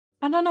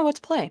I don't know what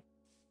to play.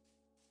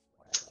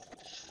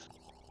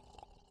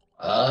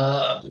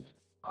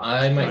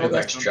 I might go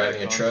back to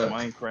driving a truck.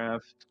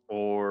 Minecraft,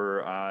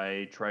 or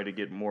I try to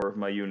get more of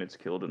my units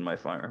killed in my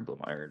Fire Emblem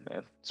Iron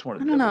Man. It's one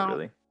of the other,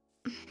 really.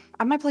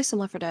 I might play some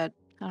Left 4 Dead.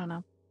 I don't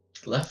know.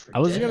 Left 4 Dead. I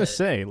was gonna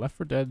say Left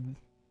 4 Dead.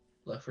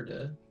 Left 4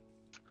 Dead.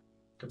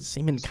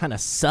 Seeming kind of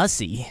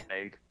sussy.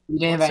 You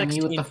didn't invite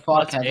me. What the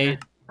fuck, Heather?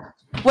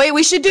 Wait,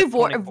 we should do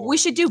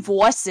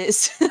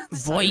voices.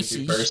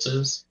 Voices.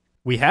 Versus.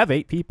 We have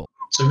 8 people.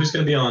 So who's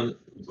gonna be on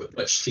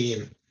which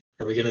team?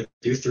 Are we gonna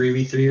do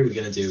 3v3? Or are we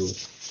gonna do?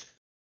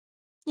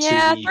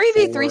 Yeah,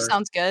 3v3 2v4?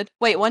 sounds good.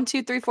 Wait, 1,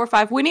 2, 3, 4,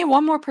 5. We need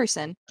one more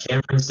person.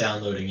 Cameron's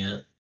downloading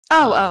it.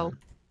 Oh.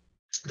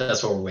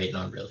 That's what we're waiting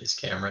on, really, is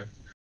Cameron.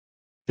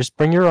 Just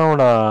bring your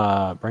own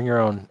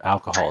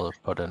alcohol to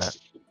put in it.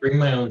 Bring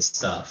my own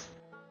stuff.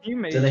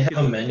 Do they have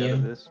a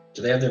menu?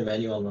 Do they have their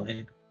menu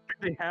online?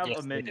 They have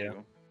a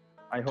menu.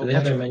 I hope Do they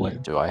have their menu?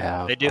 What do I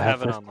have? They do I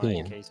have it 15.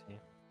 online, Casey.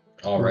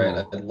 All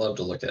right, I'd love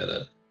to look at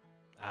it.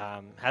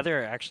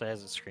 Heather actually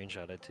has a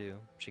screenshot it too.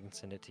 She can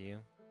send it to you.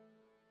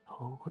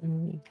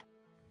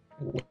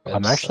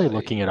 I'm actually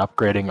looking at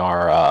upgrading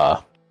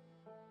our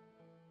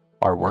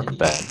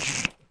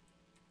workbench.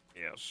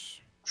 Yes.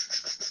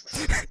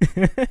 I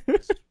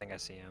think I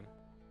see him.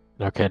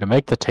 Okay, to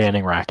make the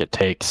tanning rack, it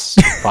takes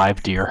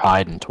 5 deer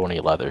hide and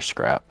 20 leather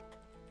scrap.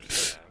 Yeah.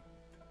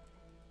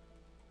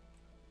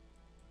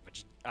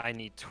 Which I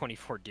need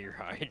 24 deer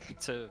hide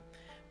to,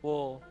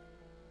 well,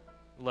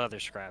 leather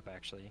scrap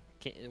actually.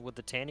 With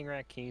the tanning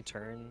rack, can you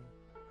turn?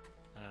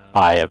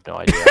 I have no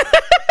idea.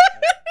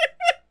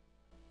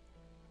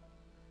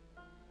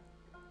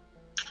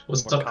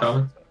 What's up,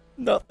 Colin?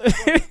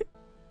 Nothing.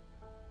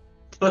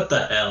 What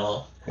the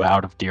hell? We're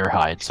out of deer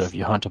hide, so if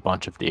you hunt a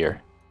bunch of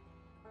deer.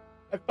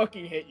 I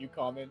fucking hate you,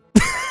 Common.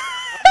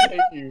 I hate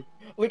you.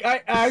 Like,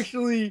 I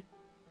actually,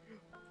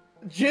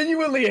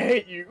 genuinely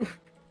hate you.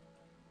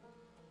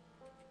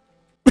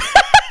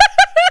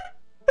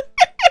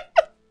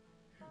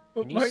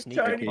 Can you sneak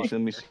tiny... Let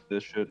me see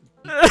this shit.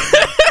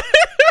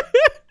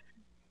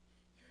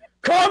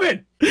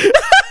 Common!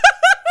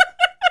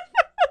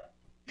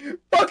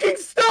 Fucking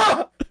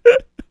stop!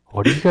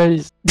 What are you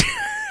guys?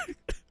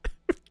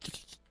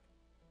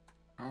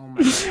 Oh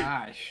my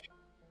gosh.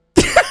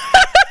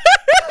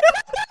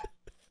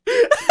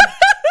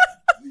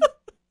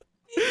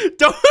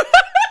 Don't.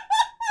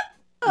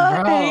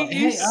 I hate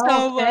you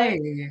so much.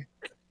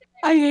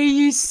 I hate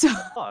you so.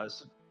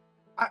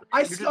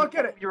 I suck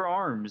at it. Your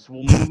arms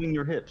while moving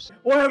your hips.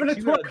 We're having a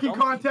twerking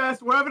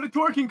contest. We're having a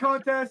twerking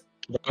contest.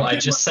 Bro, I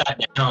just sat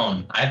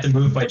down. I have to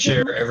move my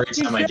chair every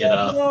time I get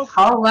up.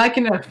 How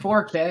lacking at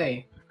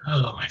 4K?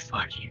 Oh my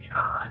fucking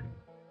god.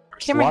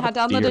 Cameron, how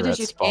downloaded is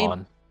your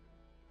game?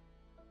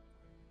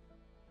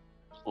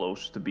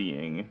 Close to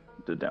being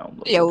the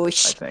download.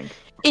 Yosh. I think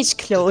it's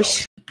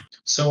close.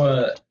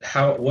 So,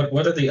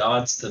 what are the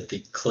odds that the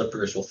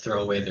Clippers will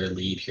throw away their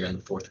lead here in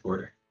the fourth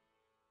quarter?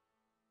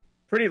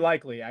 Pretty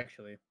likely,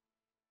 actually.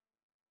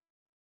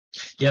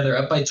 Yeah, they're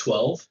up by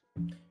 12.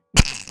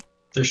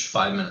 There's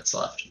 5 minutes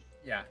left.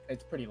 Yeah,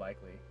 it's pretty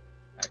likely,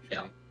 actually.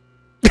 Yeah.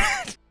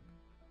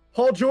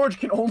 Paul George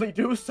can only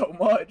do so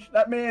much.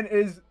 That man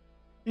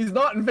he's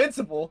not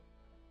invincible.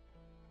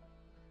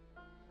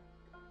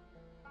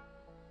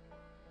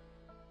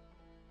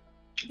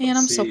 Man,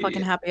 I'm so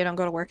fucking happy I don't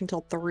go to work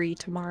until 3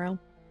 tomorrow.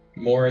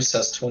 Morris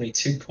has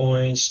 22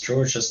 points.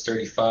 George has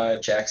 35.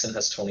 Jackson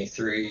has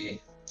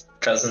 23.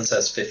 Cousins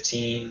has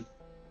 15.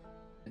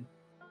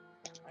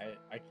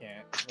 I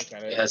can't look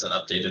at it. It hasn't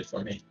updated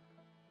for me.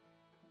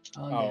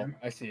 Oh,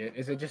 I see it.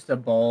 Is it just a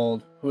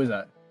bold? Who is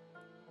that?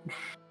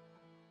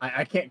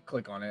 I can't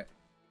click on it.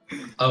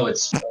 Oh,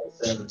 it's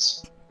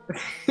Sims.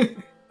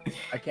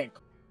 I can't.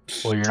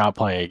 Well, you're not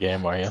playing a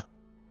game, are you?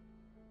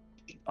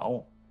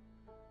 Oh.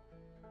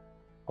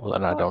 Well,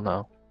 then I don't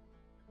know.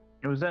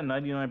 It was at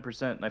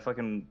 99%, and I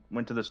fucking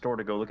went to the store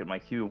to go look at my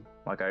queue,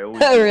 like I always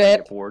Oh, do when I rip.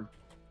 get bored.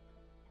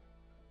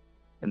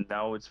 And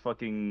now it's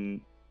fucking...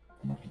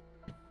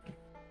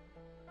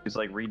 It's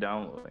like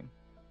re-downloading.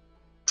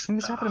 I think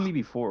this happened to me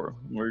before.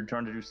 We were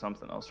trying to do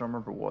something else. I don't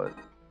remember what.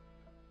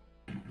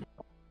 I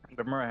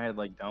remember I had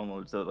like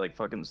downloads that like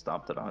fucking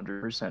stopped at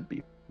 100%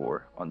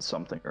 before on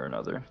something or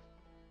another.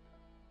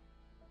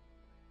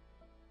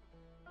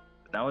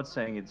 Now it's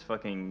saying it's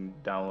fucking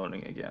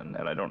downloading again,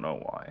 and I don't know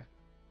why.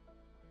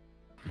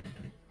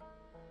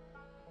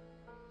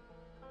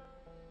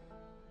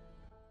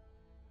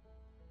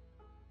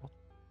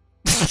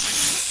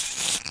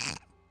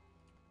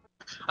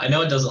 I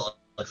know it doesn't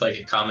look like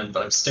a comment,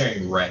 but I'm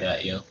staring right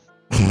at you.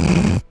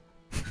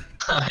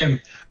 I'm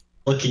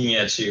looking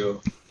at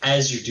you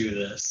as you do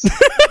this.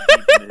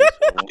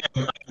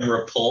 I'm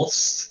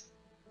repulsed.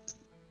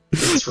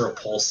 It's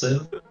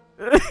repulsive.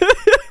 What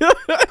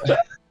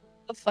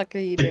the fuck are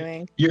you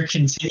doing? Your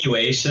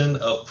continuation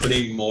of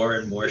putting more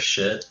and more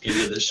shit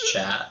into this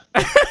chat.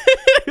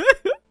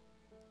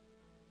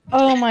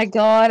 Oh my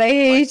god, I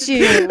hate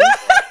you.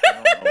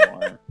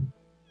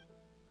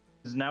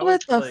 Now What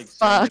it's the like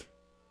fuck?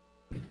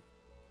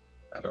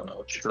 I don't know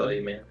what to tell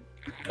you, man.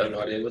 I have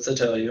no idea what to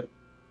tell you.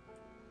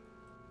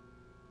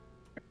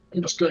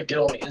 I'm just gonna get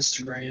on the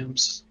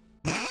Instagrams.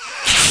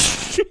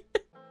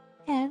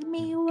 Tell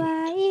me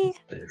why.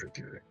 Very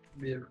good.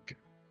 Very good.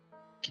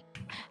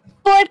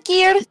 Fourth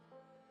gear.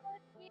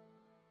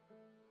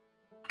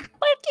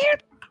 Fourth gear.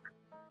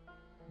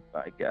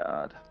 My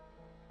God.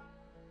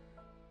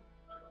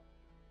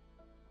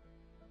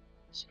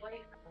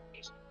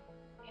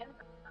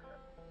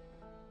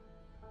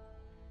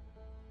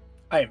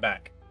 I am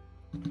back.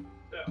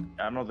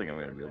 I don't think I'm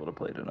gonna be able to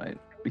play tonight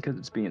because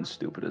it's being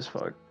stupid as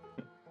fuck.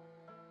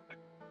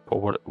 But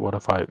what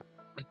if I?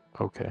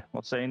 Okay.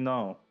 I'll say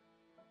no.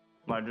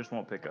 I just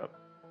won't pick up.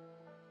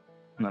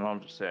 And then I'll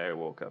just say I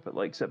woke up at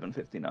like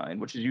 7:59,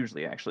 which is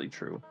usually actually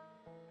true.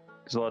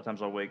 Because a lot of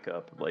times I'll wake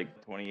up at like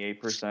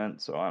 28%,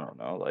 so I don't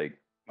know, like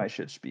my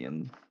shit's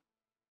being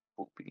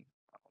poopy.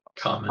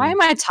 Common. Why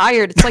am I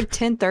tired? It's like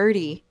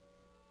 10:30.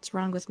 What's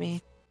wrong with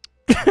me?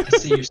 I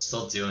see you're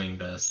still doing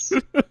this.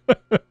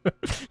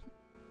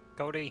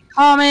 Cody.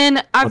 Common,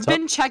 I've What's up?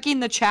 been checking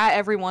the chat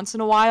every once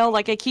in a while.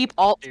 Like I keep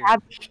alt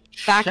tab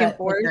back and Shut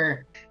forth.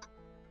 her.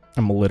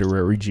 I'm a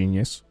literary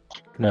genius.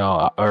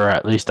 No, or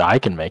at least I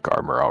can make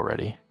armor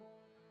already.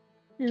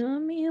 Tell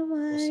me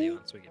We'll see why.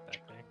 once we get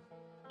back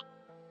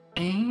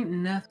there. Ain't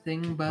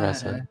nothing but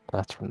Resin.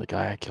 That's from the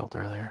guy I killed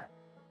earlier.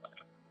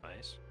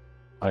 Nice.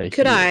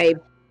 Could I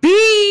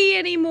be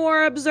any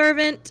more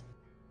observant?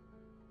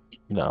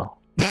 No.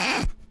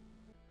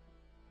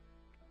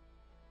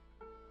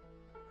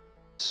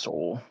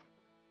 Soul.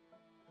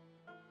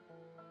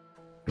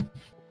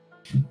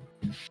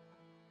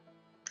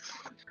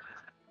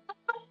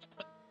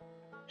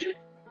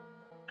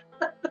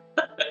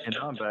 And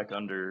now I'm back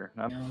under.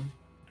 I'm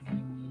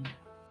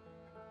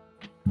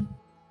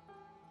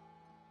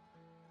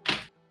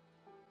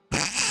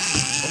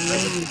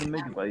even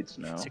making bites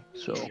now,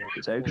 so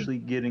it's actually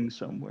getting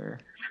somewhere.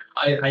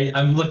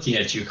 I'm looking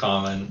at you,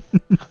 Common.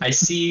 I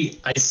see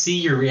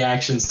your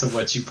reactions to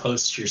what you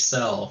post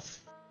yourself.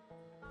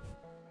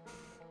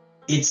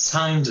 It's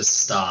time to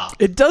stop.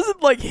 It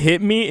doesn't like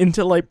hit me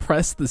until I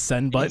press the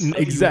send button like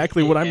you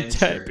exactly hit what I'm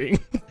enter. typing.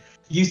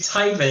 You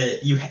type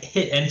it, you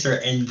hit enter,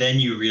 and then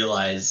you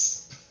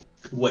realize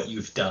what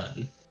you've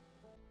done.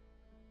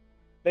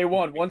 They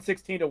won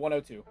 116 to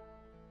 102.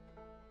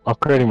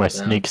 Upgrading my Yeah.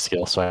 sneak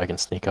skill so I can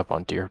sneak up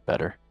on deer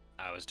better.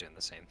 I was doing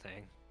the same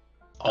thing.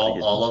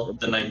 All of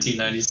the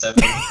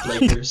 1997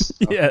 Lakers.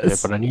 Yeah,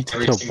 Yes, but I need to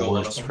Every kill single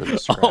one boars of for them.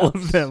 this. all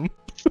of them.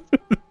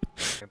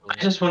 I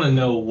just want to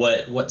know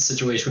what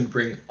situation would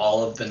bring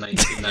all of the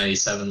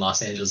 1997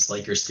 Los Angeles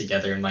Lakers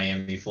together in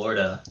Miami,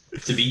 Florida,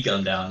 to be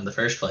gunned down in the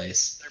first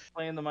place. They're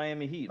playing the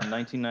Miami Heat in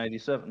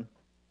 1997.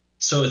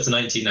 So it's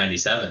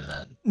 1997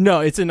 then.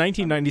 No, it's a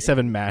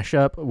 1997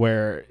 mashup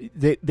where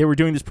they were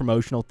doing this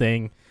promotional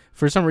thing.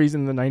 For some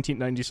reason, the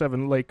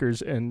 1997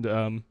 Lakers and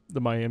the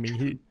Miami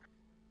Heat.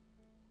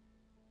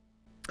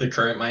 The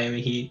current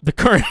Miami Heat. The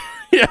current,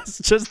 yes,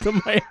 just the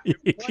Miami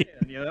Heat. Playing,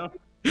 you know?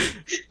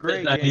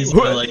 Great The game.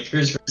 90s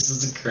Lakers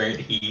versus the current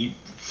Heat.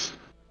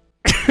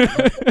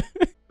 Alright,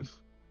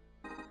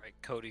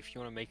 Cody, if you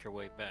want to make your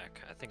way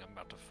back, I think I'm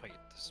about to fight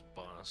this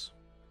boss.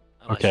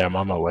 Unless Okay, you I'm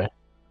on my way.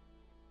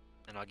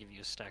 And I'll give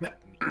you a stack of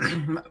meat.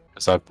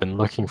 Because I've been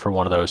looking for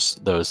one of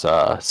those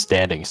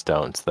standing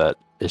stones that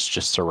is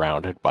just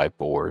surrounded by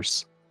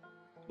boars.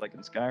 Like in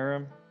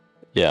Skyrim?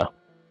 Yeah.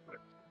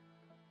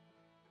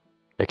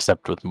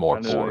 Except with more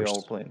I know we boars.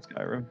 all play in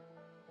Skyrim.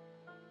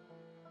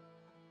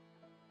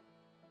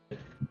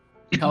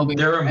 Kobe,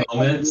 There are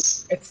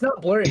moments. It's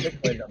not blurry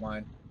pixelated on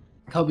mine.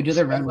 Kobe, do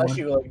the red Unless one.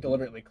 you like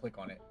deliberately click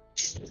on it.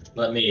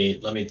 Let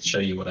me show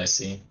you what I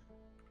see.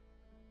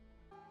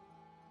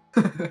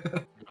 I'll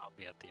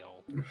be at the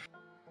old.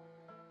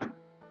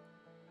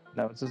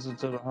 No, it says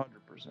it's at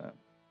 100%.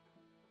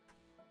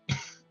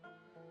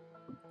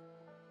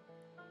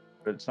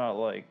 But it's not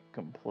like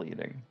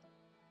completing.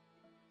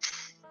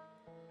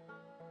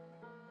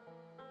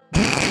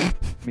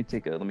 Let me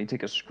take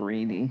a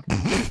screeny.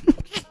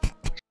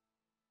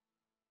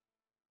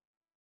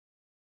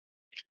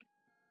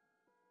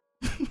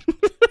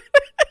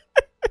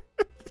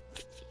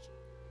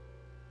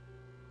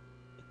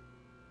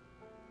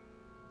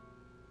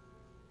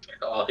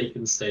 All he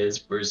can say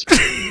is where's On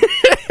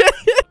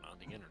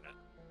the internet.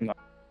 No.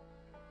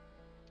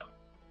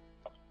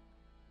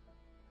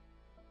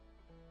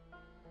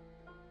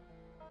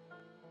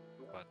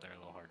 But they're a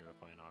little harder to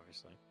find,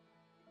 obviously.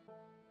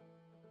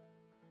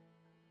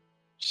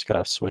 Just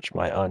gotta switch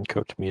my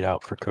uncooked meat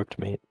out for cooked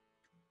meat.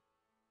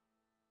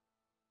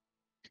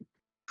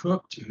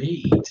 cooked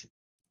meat.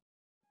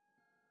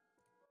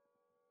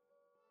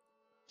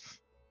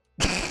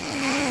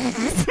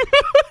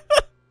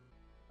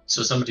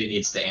 So somebody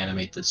needs to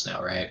animate this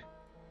now, right?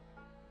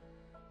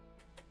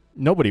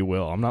 Nobody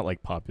will. I'm not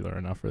like popular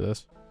enough for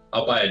this.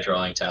 I'll buy a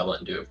drawing tablet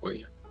and do it for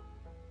you.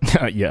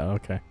 Yeah,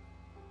 okay.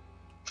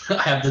 I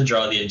have to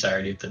draw the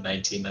entirety of the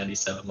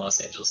 1997 Los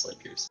Angeles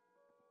Lakers.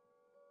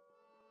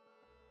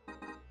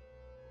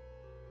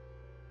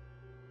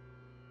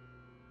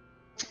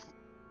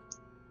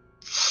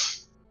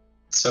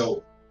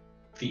 So,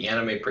 the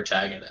anime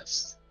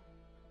protagonist.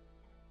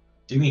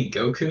 Do you mean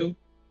Goku?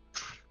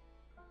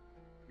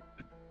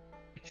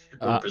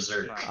 Or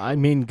Berserk? I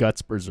mean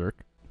Guts Berserk.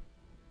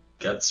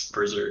 Guts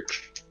Berserk.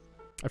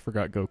 I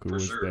forgot Goku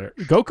Berserk. was there.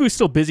 Goku's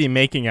still busy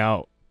making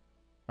out.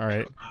 All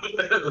right.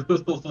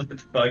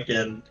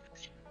 Fucking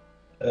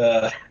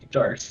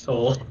Dark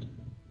Soul.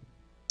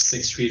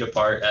 6 feet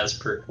apart as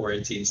per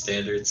quarantine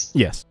standards.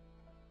 Yes.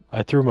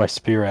 I threw my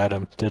spear at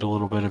him, did a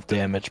little bit of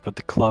damage, but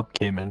the club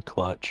came in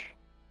clutch.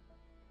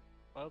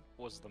 What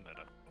was the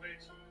meta?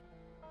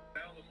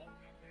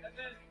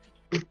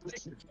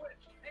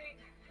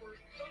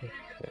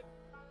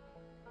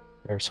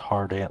 There's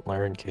hard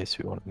antler in case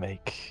we want to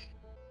make.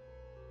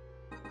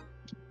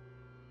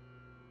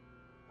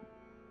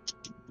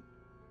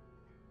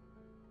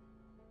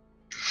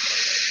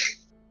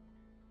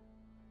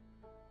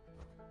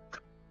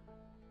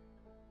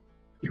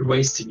 You're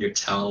wasting your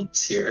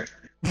talents here.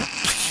 I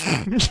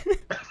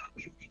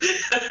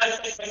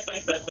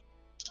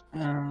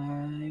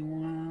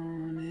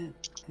want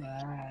it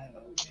that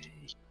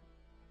way.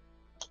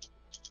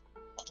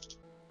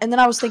 And then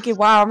I was thinking,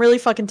 wow, I'm really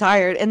fucking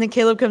tired. And then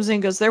Caleb comes in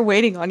and goes, they're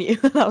waiting on you.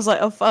 And I was like,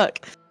 oh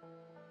fuck.